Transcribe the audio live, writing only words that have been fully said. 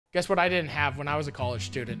Guess what I didn't have when I was a college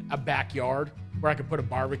student? A backyard where I could put a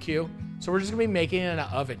barbecue. So we're just gonna be making it in an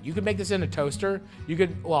oven. You could make this in a toaster. You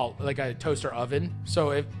could, well, like a toaster oven.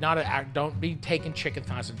 So if not don't be taking chicken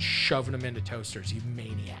thighs and shoving them into toasters, you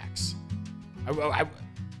maniacs. I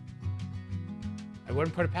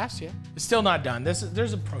wouldn't put it past you. It's still not done. There's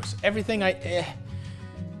a process. Everything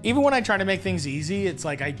even when I try to make things easy, it's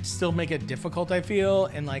like I still make it difficult, I feel.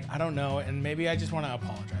 And like, I don't know. And maybe I just want to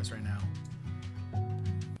apologize right now.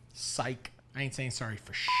 Psych. I ain't saying sorry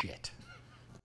for shit.